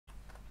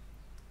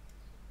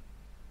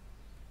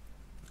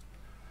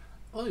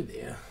Hello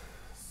there.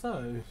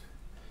 So,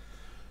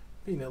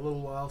 been a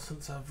little while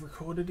since I've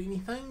recorded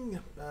anything,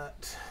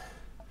 but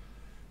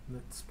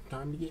it's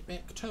time to get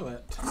back to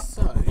it.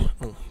 So,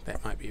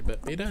 that might be a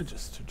bit better,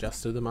 just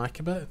adjusted the mic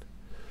a bit.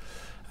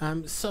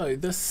 So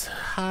this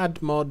hard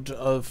mod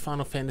of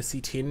Final Fantasy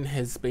X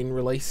has been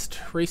released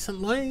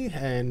recently,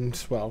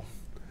 and well,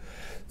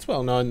 it's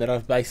well known that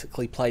I've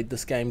basically played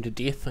this game to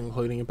death,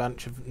 including a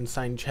bunch of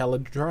insane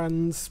challenge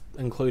runs,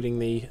 including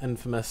the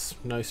infamous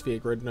no sphere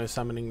grid, no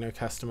summoning, no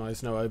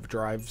customize, no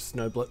overdrives,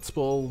 no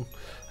blitzball,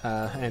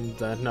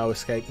 and no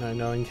escape,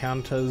 no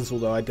encounters,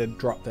 although I did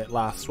drop that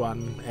last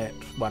one at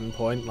one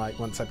point, like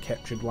once I'd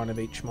captured one of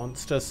each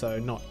monster, so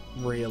not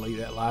really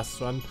that last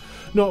one.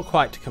 Not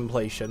quite to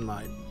completion,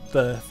 like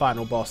the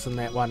final boss in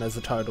that one is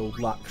a total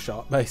luck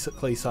shot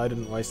basically, so I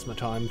didn't waste my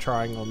time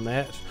trying on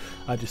that.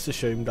 I just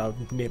assumed I'm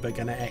never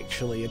going to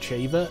actually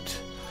achieve it.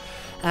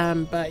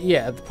 But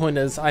yeah, the point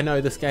is I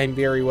know this game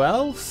very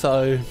well,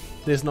 so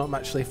there's not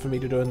much left for me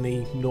to do in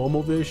the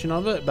normal version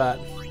of it, but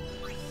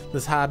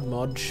this hard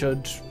mod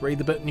should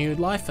breathe a bit new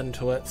life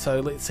into it, so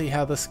let's see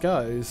how this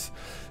goes.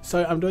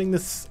 So I'm doing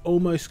this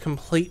almost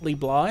completely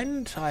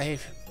blind. I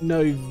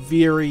know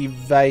very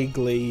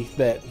vaguely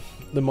that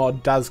the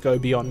mod does go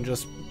beyond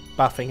just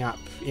buffing up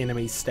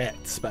enemy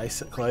stats,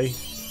 basically.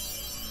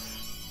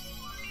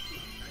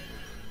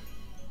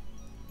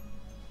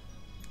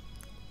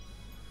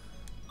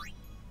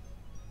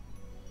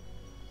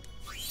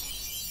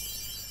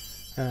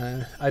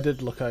 I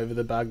did look over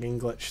the bug and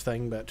glitch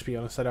thing, but to be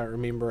honest I don't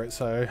remember it,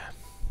 so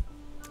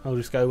I'll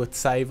just go with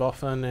save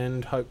often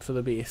and hope for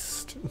the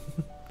best.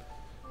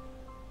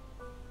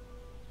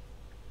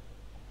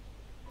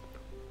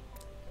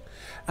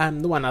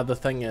 The one other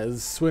thing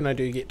is, when I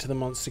do get to the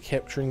monster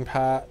capturing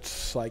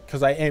part, like,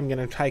 because I am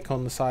going to take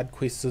on the side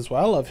quests as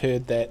well, I've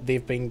heard that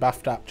they've been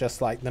buffed up just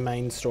like the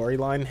main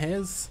storyline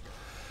has.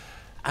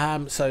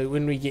 So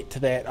when we get to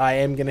that, I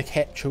am going to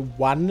capture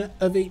one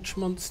of each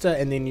monster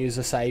and then use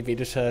a save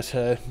editor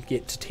to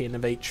get to 10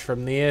 of each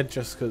from there,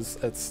 just because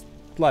it's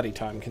bloody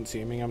time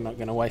consuming. I'm not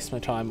going to waste my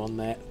time on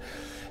that.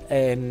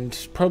 And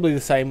probably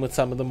the same with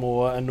some of the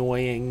more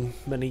annoying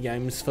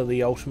mini-games for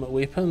the ultimate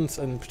weapons,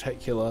 in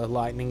particular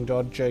lightning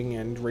dodging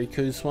and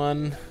Riku's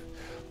one.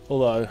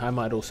 Although I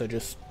might also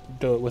just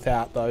do it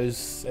without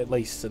those, at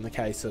least in the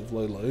case of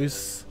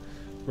Lulu's.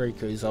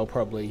 Riku's I'll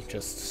probably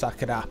just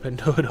suck it up and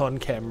do it on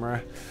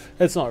camera.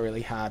 It's not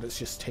really hard, it's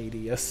just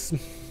tedious.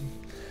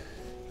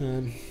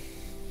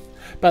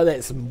 But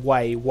that's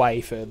way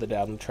further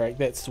down the track.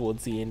 That's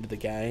towards the end of the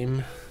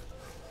game.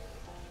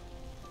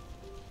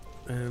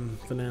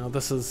 For now,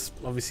 this is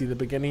obviously the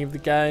beginning of the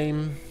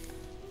game,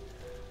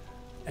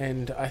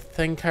 and I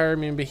think I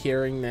remember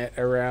hearing that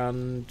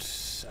around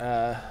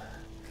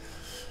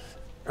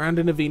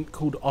an event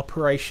called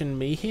Operation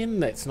Mayhem.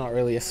 That's not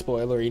really a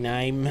spoilery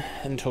name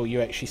until you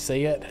actually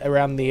see it.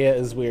 Around there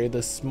is where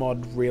this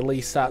mod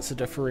really starts to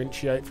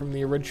differentiate from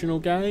the original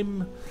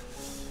game,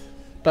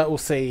 but we'll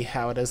see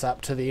how it is up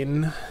to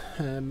then.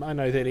 I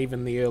know that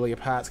even the earlier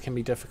parts can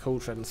be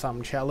difficult in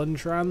some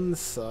challenge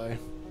runs, so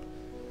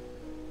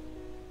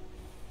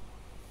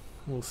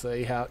we'll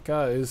see how it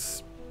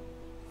goes.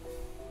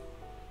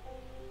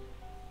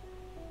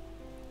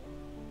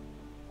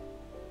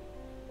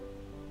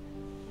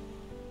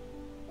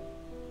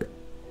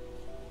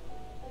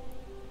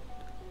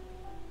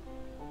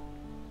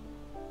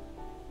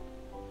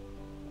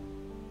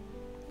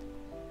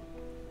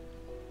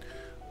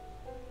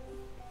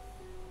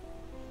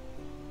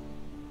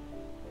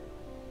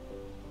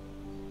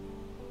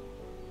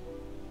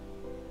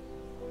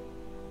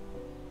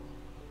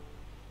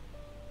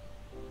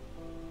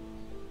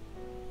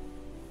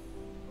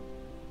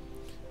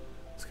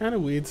 It's kind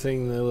of weird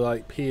seeing the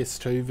like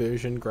PS2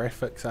 version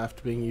graphics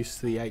after being used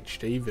to the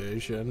HD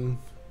version.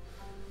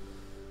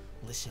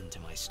 Listen to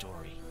my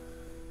story.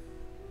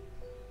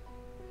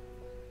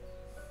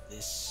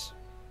 This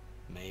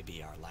may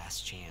be our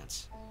last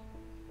chance.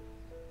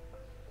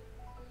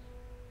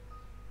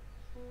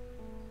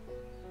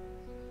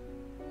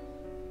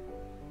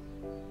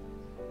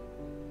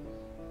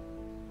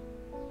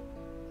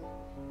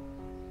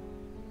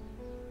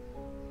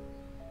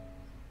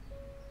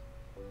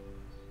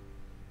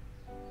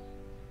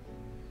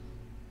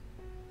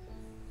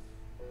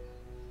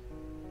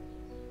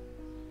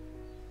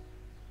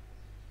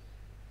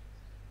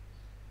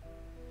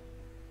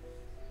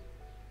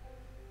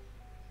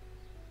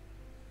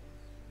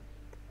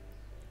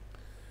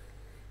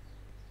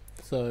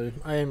 So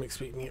I am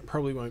expecting it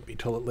probably won't be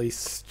till at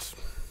least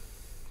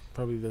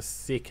probably the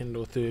second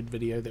or third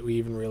video that we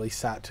even really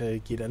start to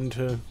get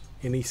into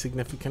any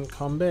significant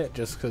combat,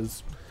 just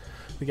because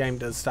the game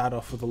does start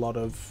off with a lot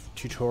of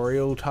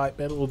tutorial type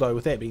battle, although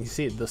with that being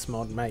said this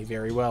mod may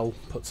very well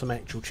put some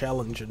actual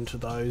challenge into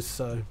those,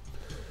 so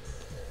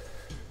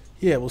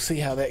yeah, we'll see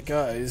how that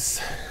goes.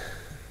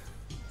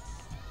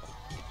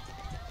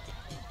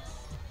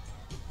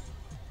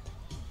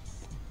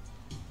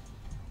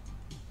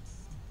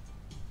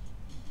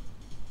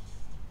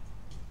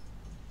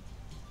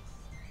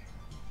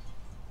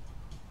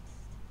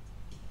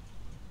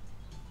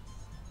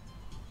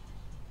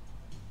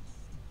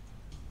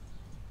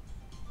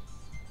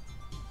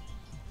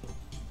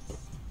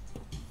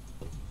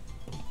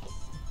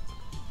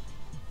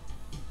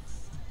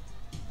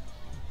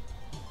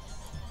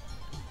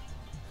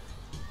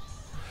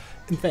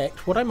 In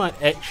fact, what I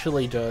might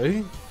actually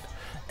do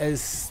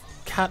is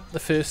cut the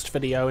first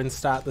video and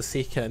start the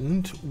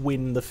second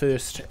when the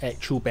first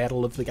actual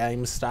battle of the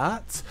game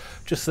starts,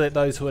 just so that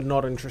those who are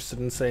not interested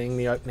in seeing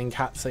the opening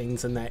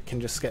cutscenes and that can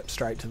just skip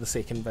straight to the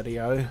second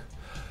video.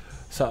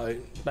 So,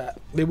 but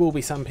there will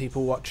be some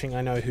people watching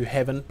I know who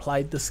haven't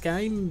played this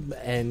game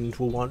and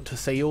will want to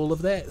see all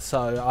of that,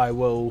 so I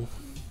will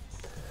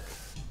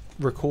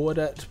record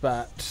it,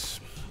 but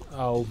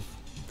I'll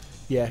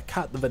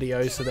cut the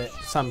video so that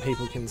some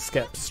people can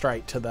skip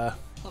straight to the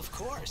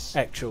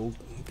actual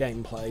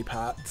gameplay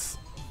parts.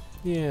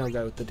 Yeah, I'll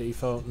go with the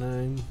default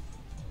name.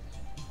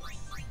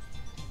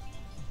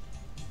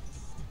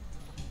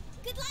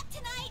 Good luck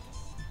tonight.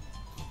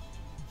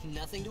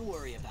 Nothing to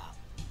worry about.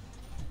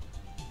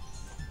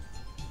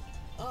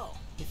 Oh,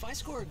 if I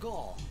score a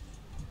goal,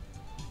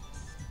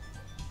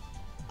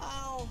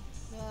 I'll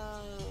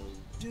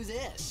do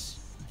this.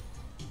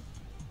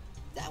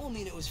 That will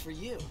mean it was for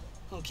you,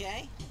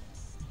 okay?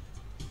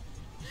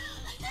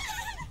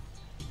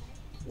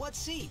 What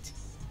seat?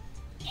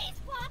 Ace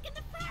block in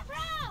the front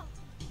row.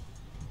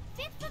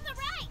 Fifth from the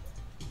right.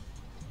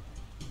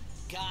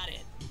 Got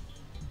it.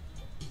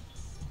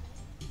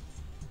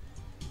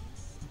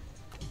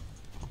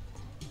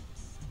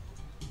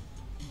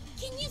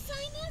 Can you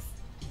sign this?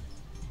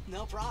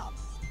 No problem.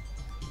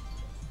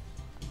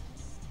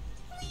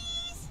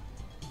 Please?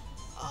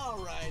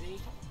 Alrighty.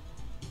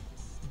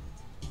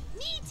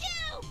 Me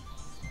too!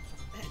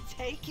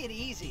 Take it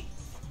easy.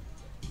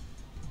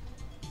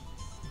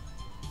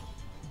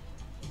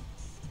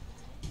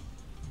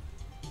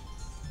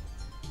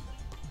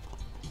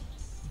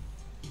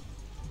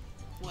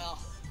 Well,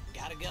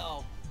 gotta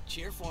go.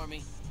 Cheer for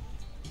me.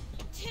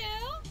 2,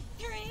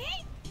 3.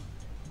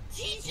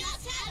 Teach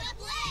us how to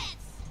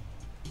blitz!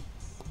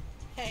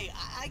 Hey,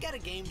 I got a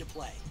game to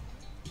play.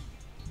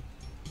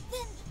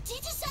 Then teach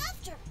us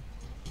after.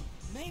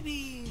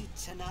 Maybe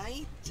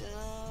tonight,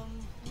 well...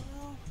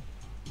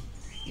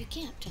 You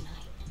can't tonight.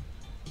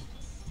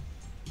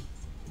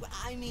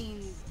 I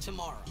mean,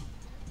 tomorrow.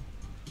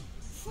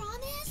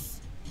 Promise?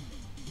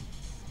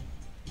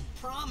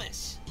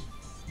 Promise.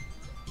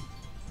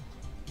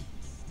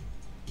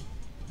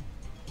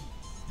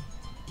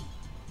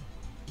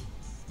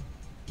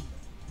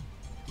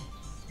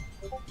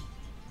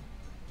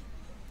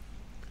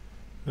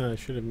 I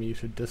should have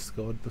muted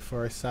Discord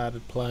before I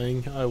started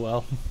playing. Oh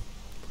well.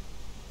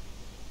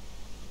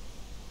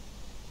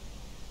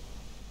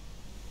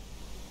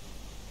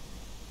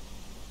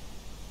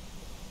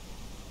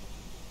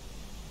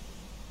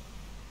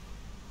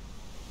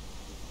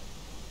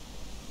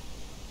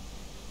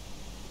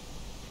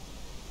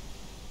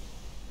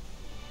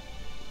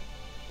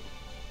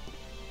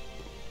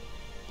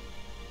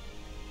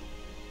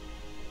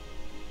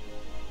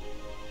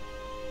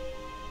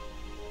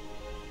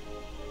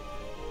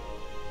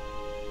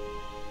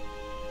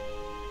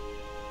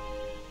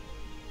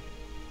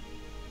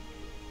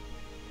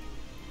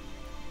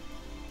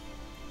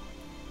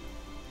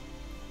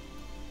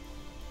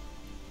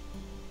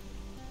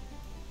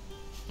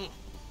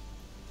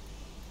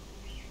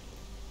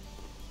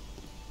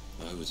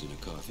 I was in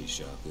a coffee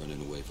shop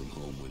running away from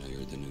home when I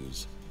heard the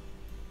news.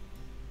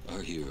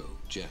 Our hero,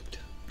 Jacked,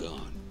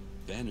 gone,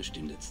 vanished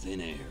into thin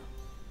air.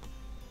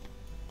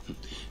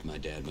 My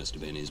dad must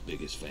have been his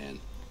biggest fan.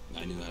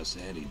 I knew how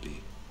sad he'd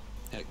be.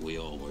 Heck, we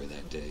all were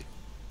that day.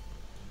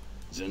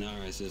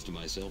 Zanar, I says to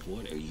myself,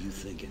 what are you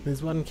thinking?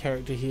 There's one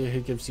character here who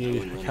gives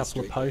you a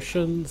couple of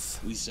potions,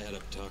 We sat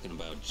up talking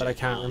about but I Jack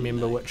can't all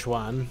remember night. which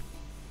one.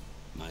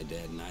 My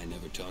dad and I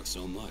never talked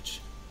so much.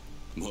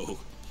 Whoa.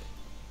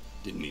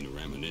 Didn't mean to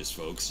reminisce,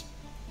 folks.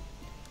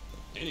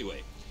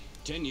 Anyway,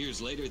 10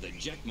 years later, the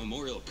Jack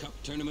Memorial Cup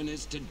tournament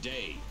is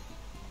today.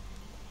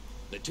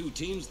 The two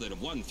teams that have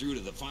won through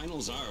to the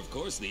finals are, of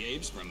course, the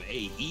Abes from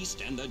A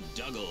East and the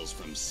Duggles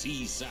from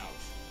C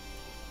South.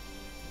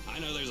 I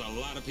know there's a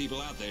lot of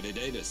people out there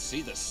today to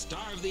see the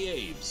star of the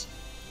Abes.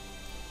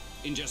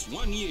 In just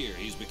 1 year,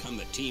 he's become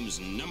the team's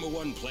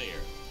 #1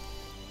 player.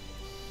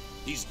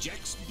 He's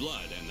Jack's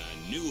blood and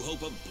the new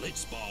hope of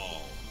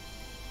Blitzball.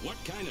 What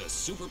kind of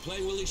super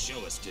play will he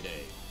show us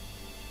today?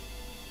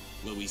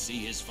 Will we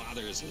see his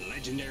father's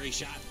legendary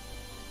shot?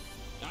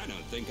 I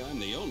don't think I'm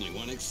the only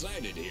one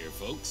excited here,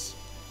 folks.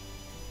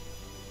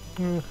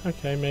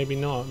 Okay, maybe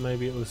not.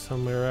 Maybe it was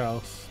somewhere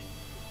else.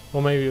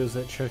 Or maybe it was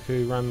that chick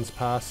who runs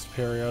past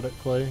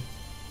periodically.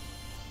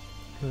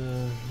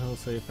 I'll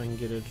see if I can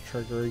get her to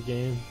trigger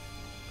again.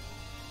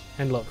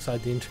 And looks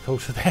identical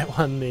to that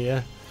one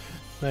there.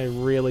 They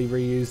really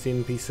reused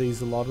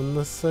NPCs a lot in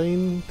this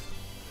scene.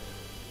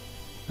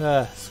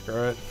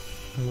 Screw it.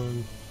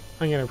 I'm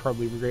going to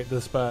probably regret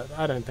this, but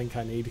I don't think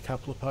I need a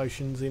couple of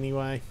potions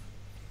anyway.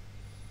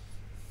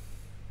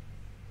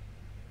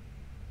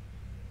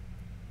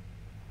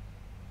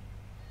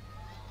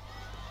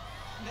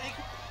 Meg?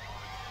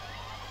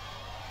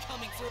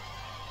 Coming through.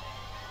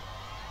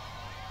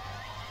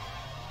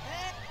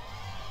 Hey!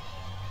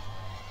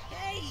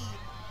 Hey!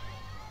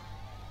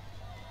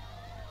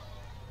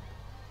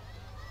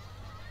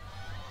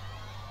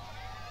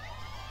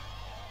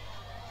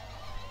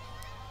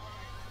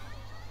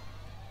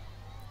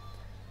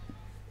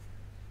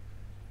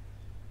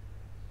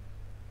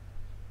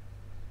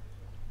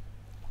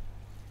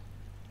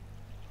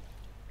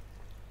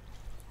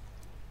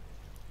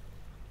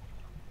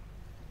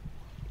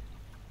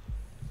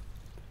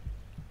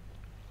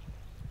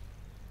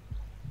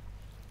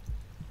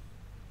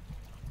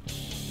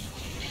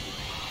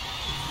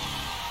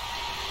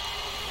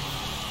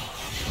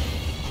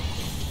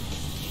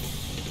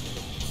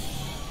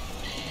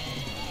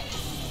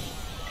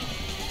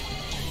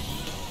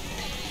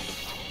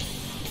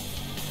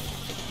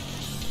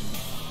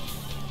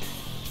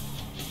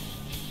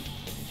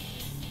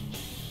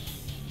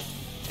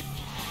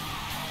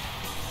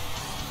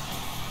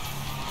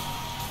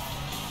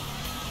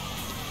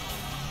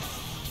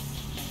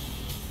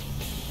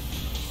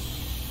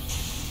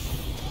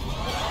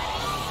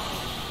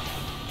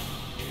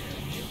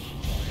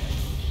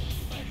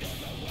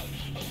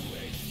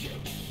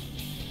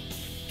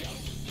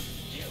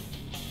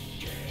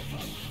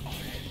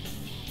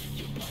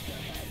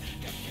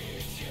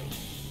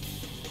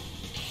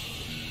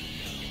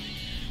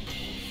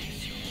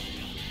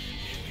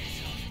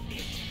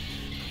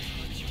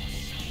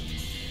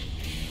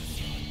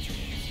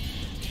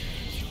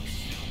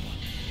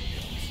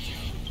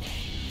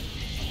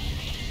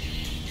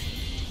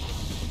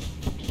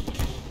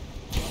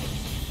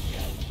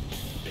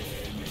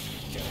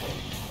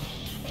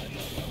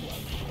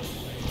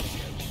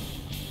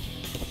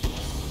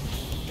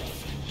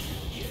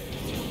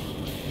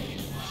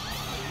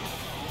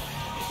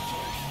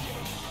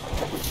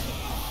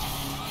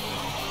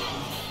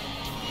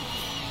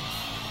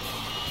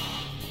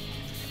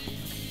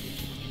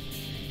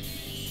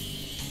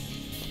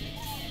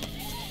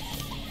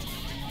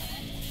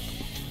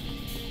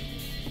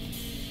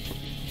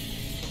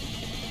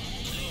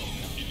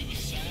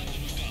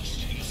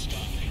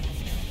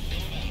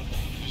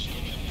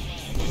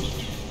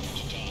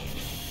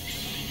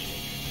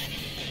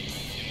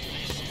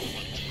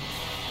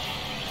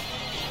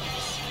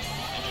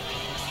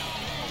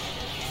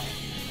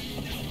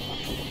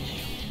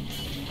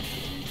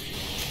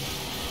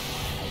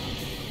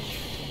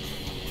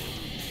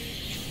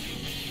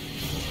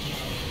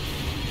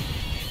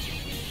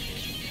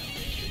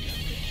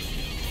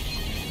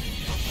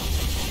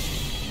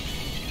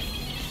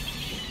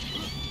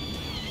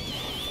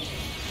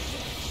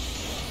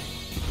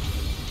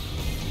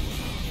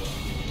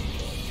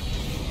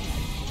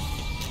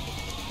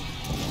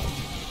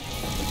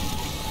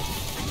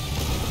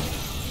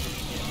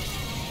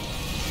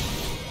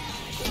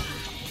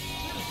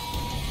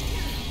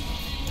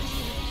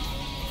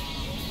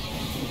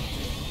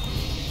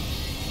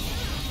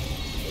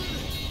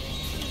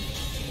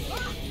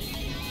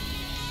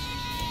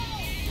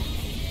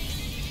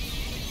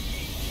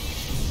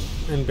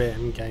 And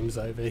bam, game's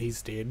over,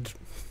 he's dead.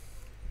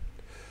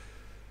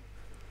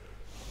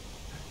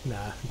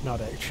 Nah,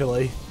 not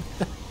actually.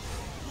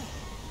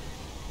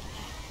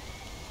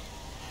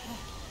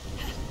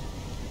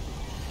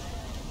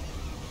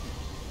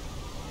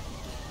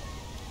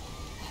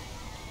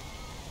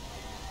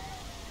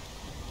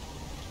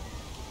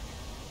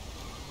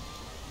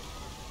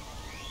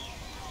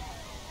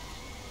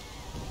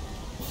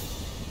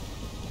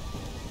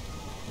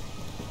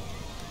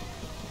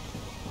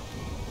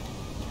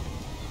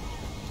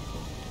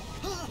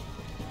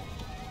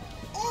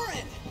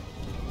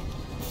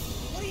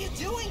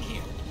 Doing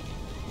here?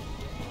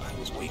 I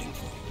was waiting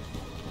for you.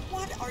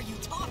 What are you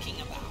talking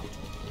about?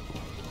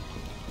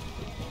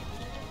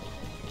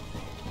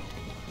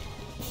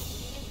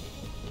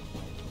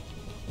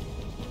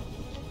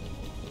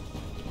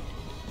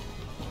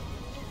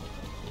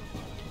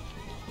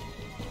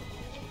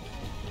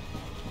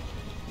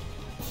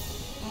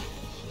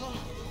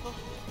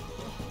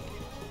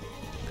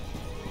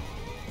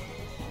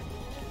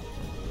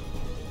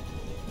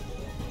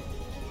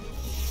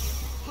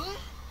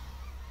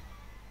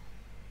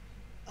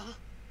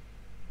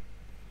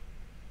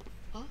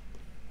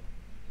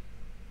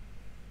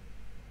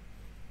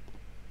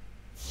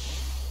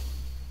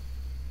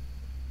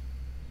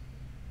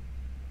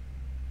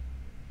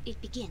 It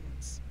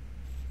begins.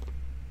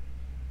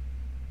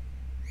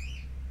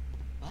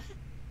 What?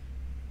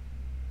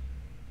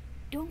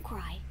 Don't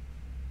cry.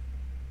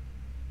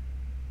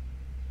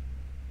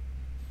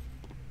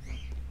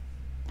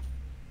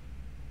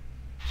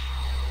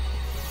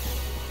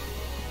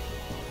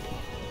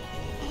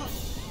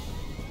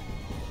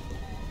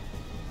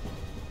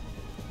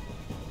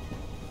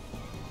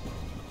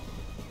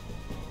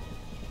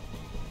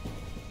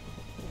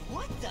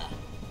 What the?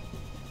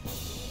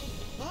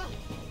 Huh?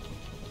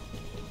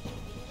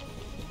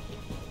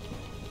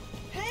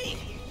 Hey,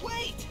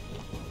 wait!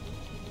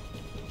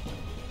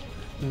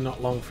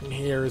 Not long from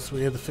here is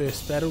where the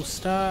first battle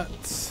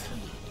starts.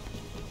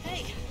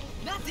 Hey,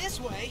 not this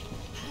way!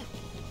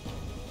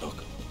 Look.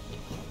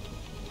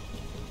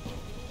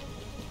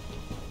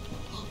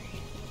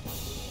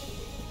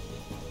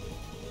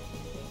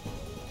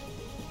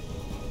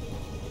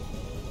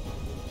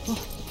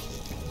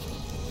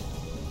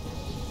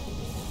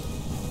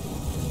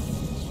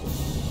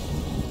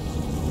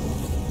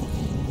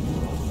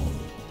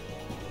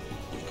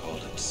 We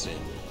called it sin.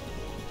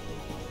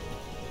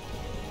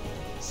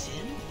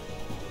 Sin?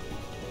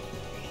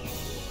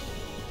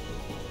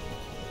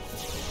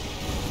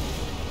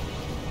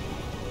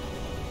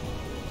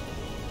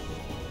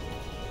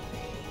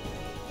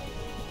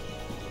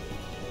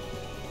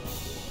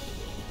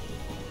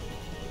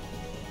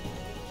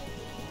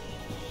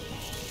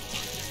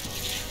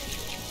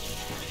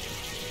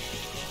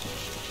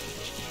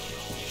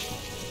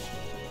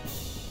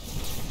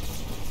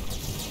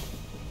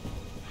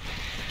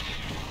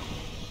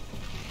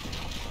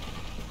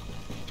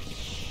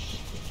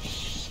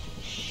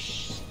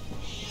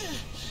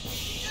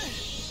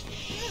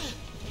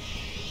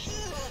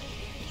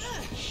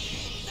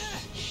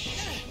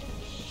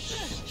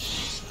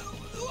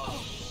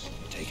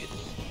 Take it.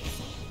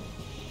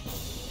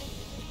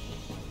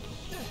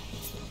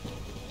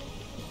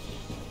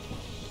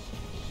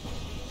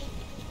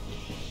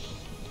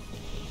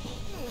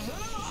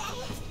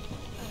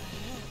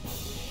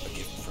 A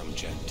gift from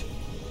Jet.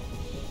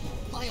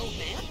 My old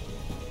man?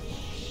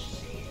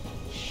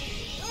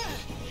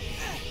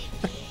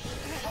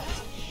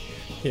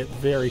 Yet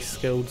very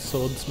skilled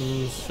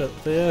swordsmanship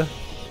there.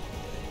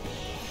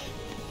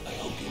 I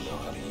hope you know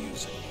how to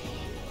use it.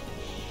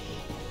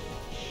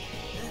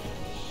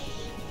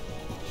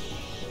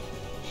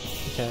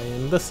 Okay,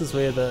 and this is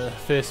where the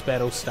first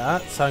battle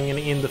starts. So I'm going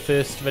to end the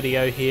first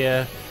video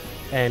here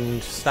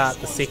and start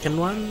the second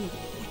one,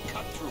 We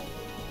cut through.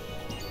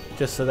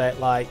 just so that,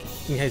 like,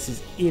 in case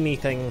there's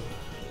anything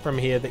from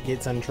here that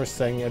gets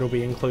interesting, it'll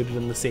be included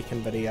in the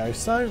second video.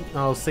 So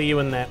I'll see you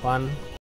in that one.